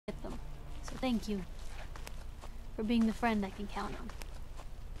Thank you for being the friend I can count on.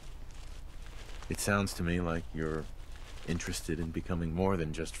 It sounds to me like you're interested in becoming more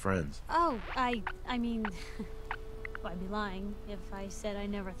than just friends. Oh, I mean, I'd be lying if I said I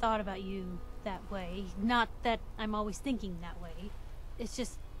never thought about you that way. Not that I'm always thinking that way. It's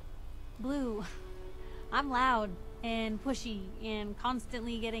just, Blue, I'm loud and pushy and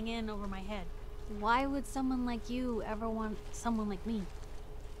constantly getting in over my head. Why would someone like you ever want someone like me?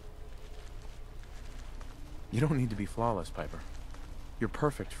 You don't need to be flawless, Piper. You're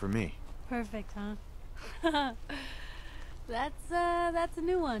perfect for me. Perfect, huh? That's a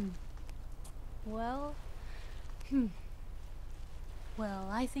new one. Well, well,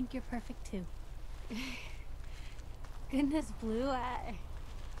 I think you're perfect too. Goodness, Blue, I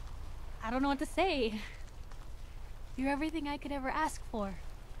don't know what to say. You're everything I could ever ask for.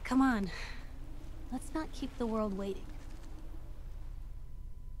 Come on, let's not keep the world waiting.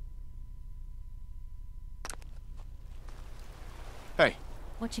 Hey.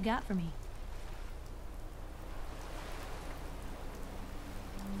 What you got for me?